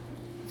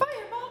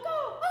 Fireball, go!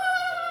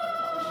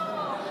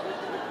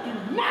 Do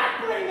not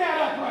bring that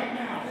up right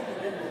now!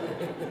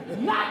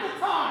 Not the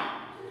time!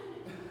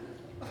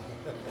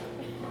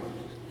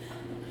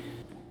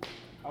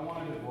 I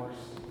want a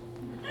divorce.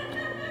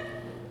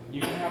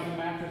 You can have the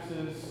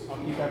mattresses,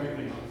 I'll keep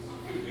everything else.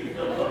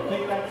 I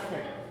think that's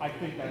fair. I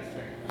think that's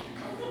fair.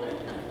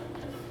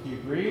 Do you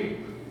agree?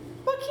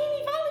 Bikini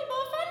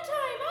volleyball fun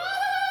time!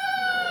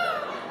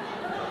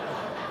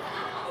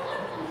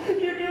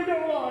 You do go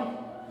on.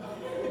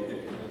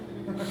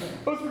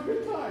 Those were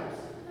good times.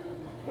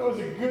 That was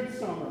a good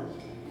summer.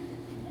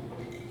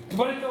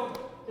 But it's over.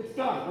 It's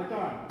done. We're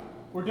done.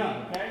 We're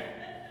done, okay?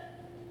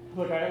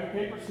 Look, I have the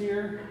papers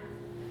here,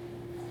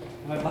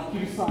 and I'd like you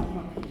to sign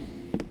them.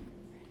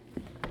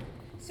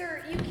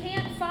 Sir, you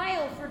can't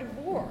file for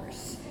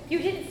divorce. You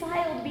didn't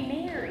file to be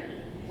married.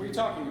 What are you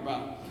talking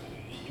about?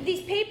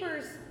 These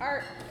papers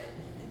are...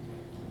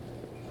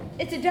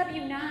 It's a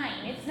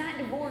W-9. It's not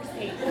divorce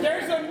papers.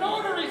 There's a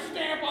notary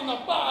stamp on the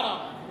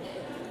bottom.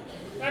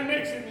 That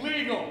makes it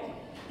legal.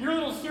 Your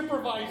little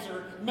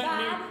supervisor met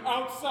me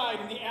outside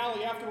in the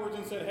alley afterwards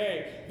and said,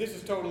 hey, this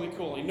is totally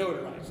cool. He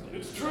notarized it.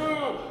 It's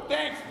true.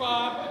 Thanks,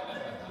 Bob.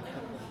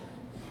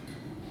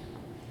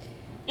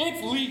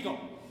 It's legal.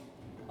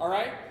 All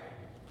right?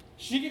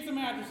 She gets the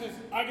mattresses,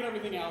 I get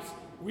everything else.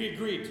 We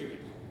agreed to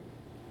it.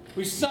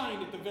 We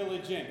signed at the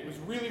Village Inn. It was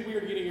really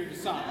weird getting her to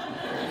sign.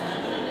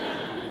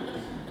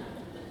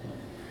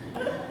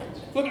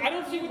 Look, I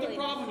don't see what the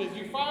problem is.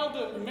 You filed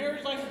the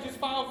marriage license, just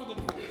file for the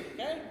divorce,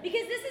 okay?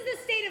 Because this is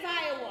the state of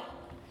Iowa.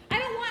 I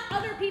don't want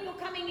other people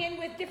coming in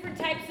with different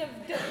types of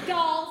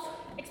dolls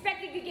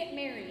expecting to get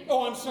married.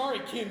 Oh, I'm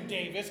sorry, Kim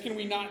Davis. Can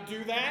we not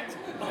do that?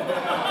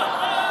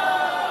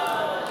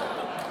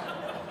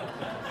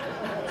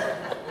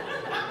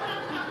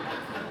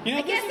 You know,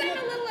 I guess I'm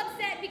a little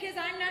upset because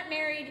I'm not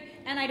married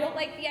and I don't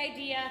like the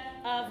idea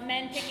of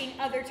men picking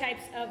other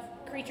types of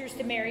creatures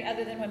to marry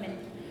other than women.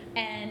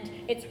 And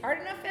it's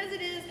hard enough as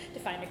it is to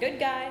find a good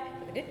guy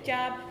with a good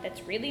job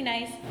that's really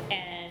nice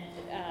and,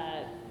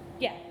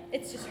 yeah,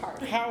 it's just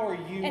hard. How are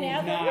you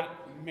not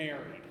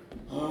married?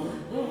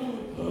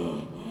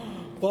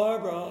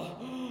 Barbara,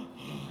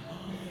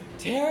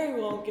 Terry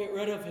won't get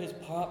rid of his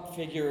pop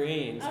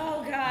figurines.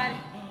 Oh, God.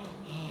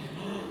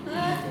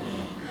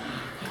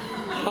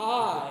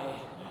 Hi.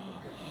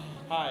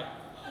 Hi.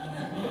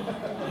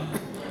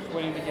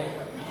 Waiting to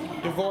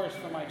get divorced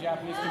from my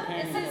Japanese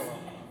companion. This is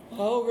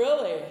Oh,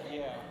 really?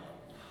 Yeah.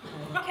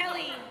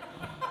 Kelly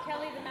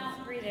the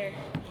mouth breather.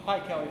 Hi,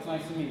 Kelly. It's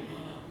nice to meet you.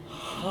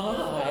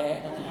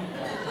 Hi.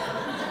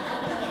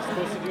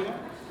 Supposed to do that?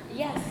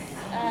 Yes.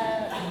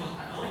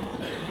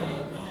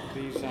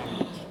 Please,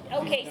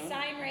 Okay, done?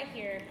 sign right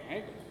here.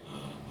 Right.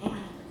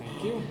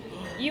 Thank you.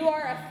 You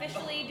are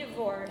officially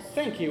divorced.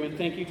 Thank you, and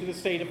thank you to the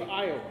state of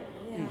Iowa.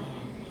 Yeah.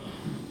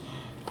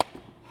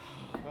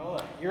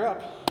 Well, you're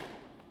up.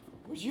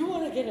 Would you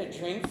want to get a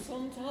drink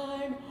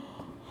sometime?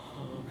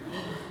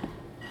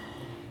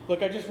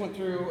 Look, I just went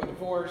through a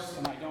divorce,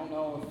 and I don't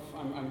know if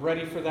I'm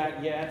ready for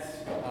that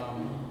yet.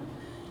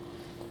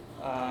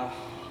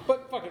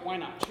 But fuck it, why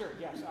not? Sure,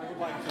 yes, I would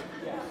like to.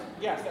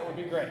 Yes, that would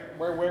be great.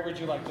 Where would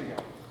you like to go?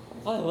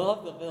 I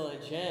love the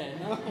Village Inn.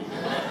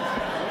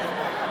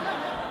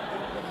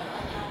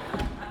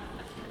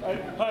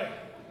 Hi,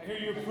 I hear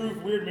you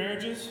approve weird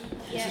marriages.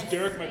 Yes. This is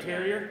Derek, my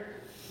terrier.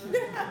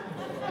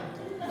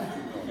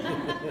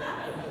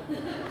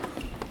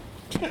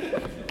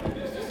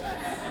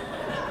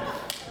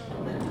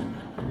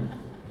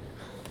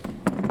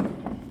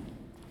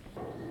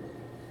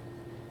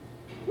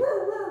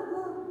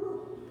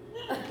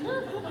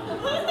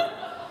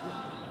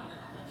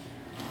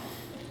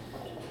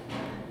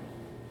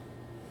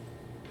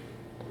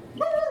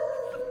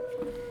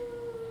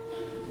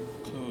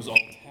 Close all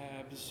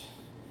tabs.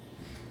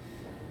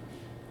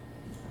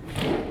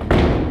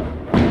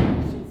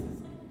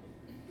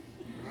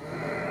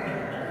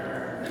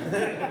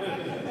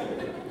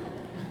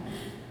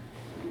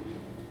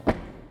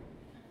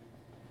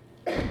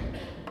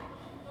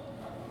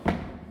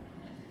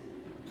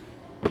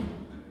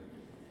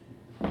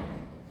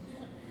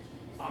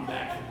 I'm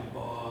back from the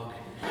bog.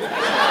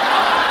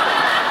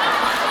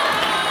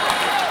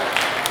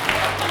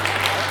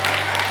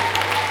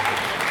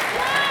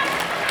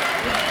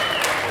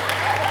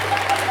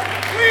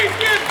 Please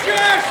give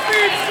Josh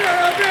Feemster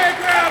a big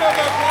round of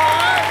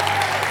applause.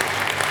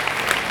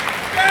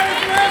 That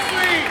is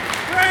Leslie,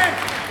 Brent,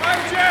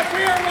 I'm Jeff.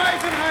 We are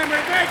Weisenheimer.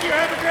 Thank you.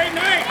 Have a great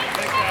night.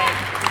 Thanks, guys.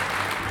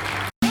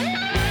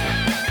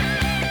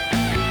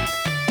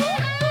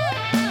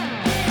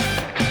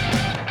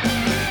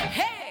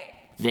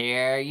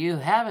 There you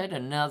have it,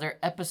 another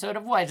episode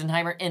of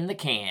Weisenheimer in the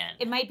can.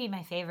 It might be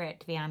my favorite,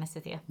 to be honest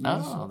with you.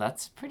 Oh,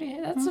 that's a pretty.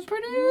 Yeah,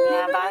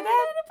 about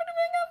that.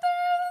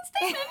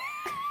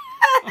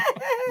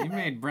 You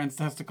made Brent's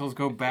testicles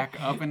go back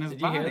up in his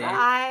Did you hear body.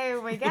 that?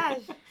 Oh my gosh.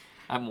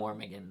 I'm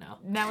warm again now.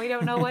 Now we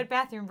don't know what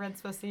bathroom Brent's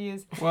supposed to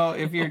use. Well,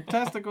 if your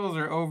testicles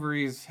or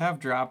ovaries have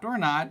dropped or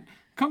not,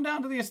 come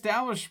down to the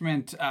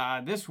establishment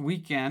this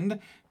weekend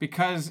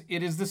because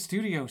it is the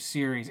Studio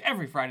Series.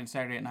 Every Friday and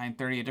Saturday at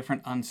 9:30, a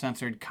different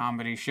uncensored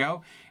comedy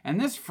show. And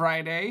this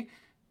Friday,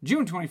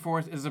 June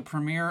 24th, is the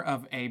premiere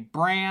of a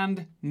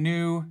brand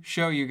new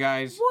show, you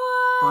guys.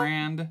 What?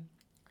 Brand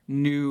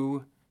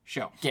new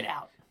show. Get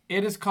out.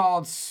 It is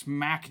called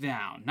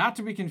SmackDown. Not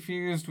to be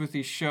confused with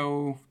the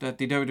show that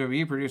the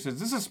WWE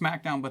produces. This is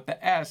SmackDown, but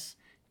the S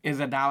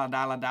is a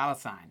 $$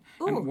 sign.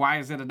 Ooh. And why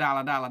is it a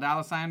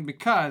 $$ sign?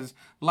 Because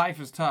life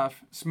is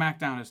tough,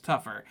 SmackDown is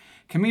tougher.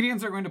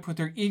 Comedians are going to put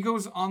their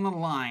egos on the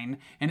line,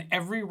 and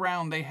every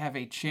round they have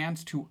a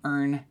chance to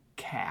earn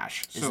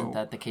cash. Isn't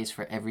that the case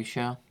for every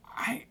show?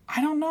 I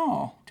don't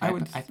know.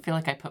 I feel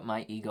like I put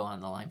my ego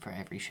on the line for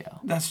every show.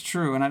 That's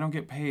true, and I don't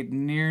get paid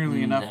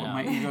nearly enough what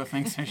my ego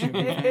thinks I should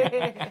be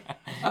paid.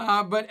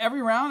 But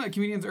every round, the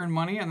comedians earn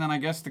money, and then I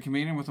guess the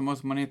comedian with the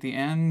most money at the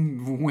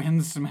end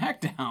wins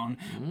SmackDown.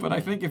 But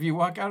I think if you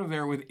walk out of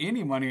there with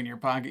any money in your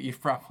pocket,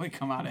 you've probably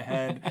come out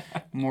ahead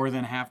more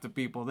than half the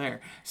people there.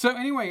 So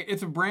anyway,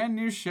 it's a brand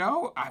new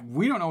show.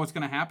 We don't know what's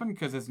going to happen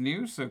because it's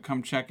new, so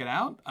come check it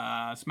out.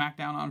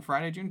 SmackDown on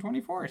Friday, June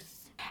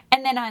 24th.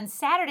 And then on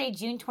Saturday,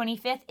 June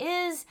 25th,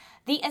 is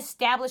The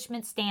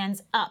Establishment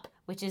Stands Up,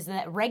 which is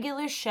the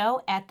regular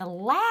show at the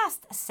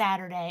last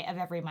Saturday of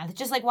every month.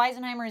 Just like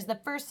Weisenheimer is the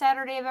first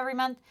Saturday of every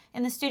month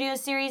in the studio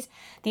series,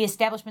 The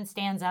Establishment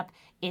Stands Up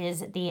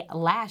is the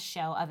last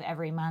show of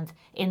every month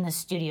in the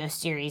studio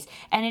series.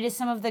 And it is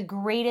some of the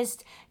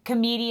greatest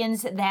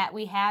comedians that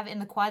we have in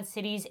the Quad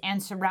Cities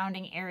and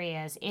surrounding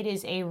areas. It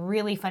is a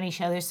really funny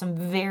show. There's some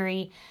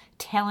very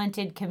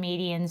talented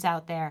comedians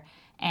out there,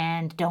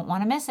 and don't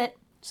want to miss it.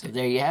 So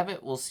there you have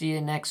it. We'll see you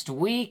next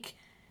week.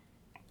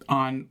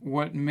 On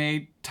what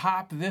may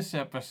top this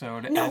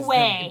episode No as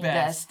way. the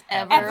best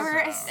ever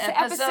episode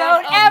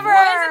of ever.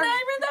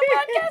 Weisenheimer, the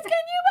podcast.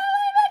 Can you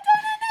believe it?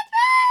 Tune in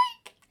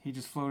next week. He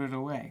just floated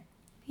away.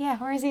 Yeah,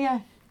 where is he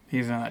going?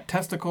 He's on a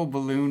testicle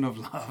balloon of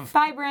love.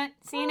 Bye, Brent.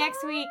 See you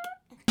next week.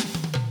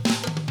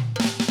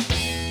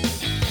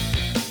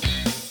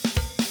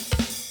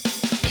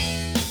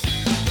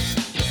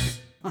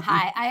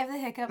 Hi, I have the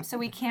hiccups, so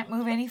we can't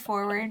move any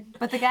forward.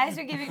 But the guys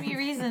are giving me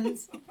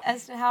reasons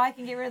as to how I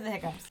can get rid of the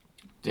hiccups.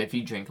 If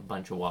you drink a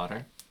bunch of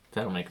water,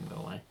 that'll make them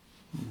go away.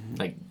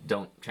 Like,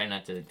 try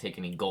not to take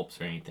any gulps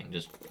or anything.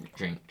 Just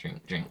drink. You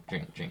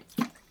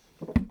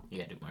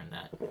gotta do more than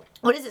that.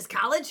 What is this,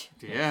 college?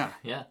 Yeah.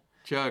 Yeah.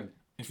 Chug.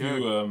 If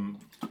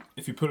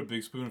you put a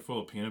big spoonful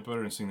of peanut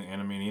butter and sing the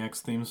Animaniacs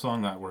theme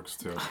song, that works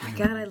too. Oh my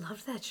god, I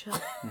love that show.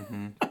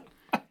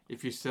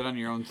 If you sit on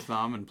your own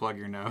thumb and plug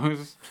your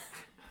nose,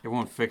 it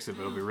won't fix it,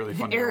 but it'll be really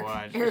fun to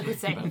watch. Eric would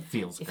say, That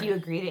feels if great. you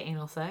agree to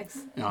anal sex.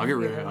 Yeah, I'll get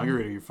rid of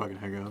your fucking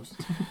hiccups.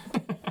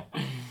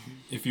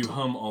 If you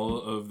hum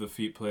all of the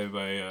feet play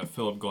by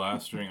Philip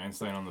Glass during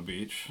Einstein on the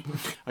Beach.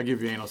 I'll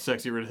give you anal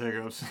sex, get rid of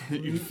hiccups.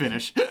 You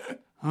finish.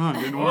 Oh, it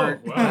didn't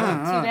work. Wow.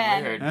 Too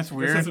bad. Weird. That's This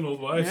weird. is an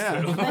old wives'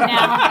 tale. But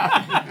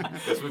now,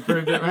 Guess we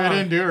proved it I wrong.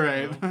 didn't do it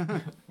right.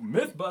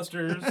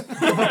 Mythbusters.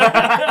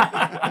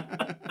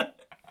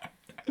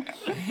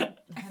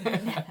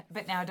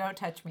 but now don't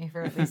touch me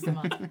for at least a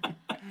month.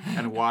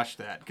 And wash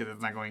that, because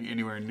it's not going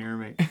anywhere near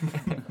me.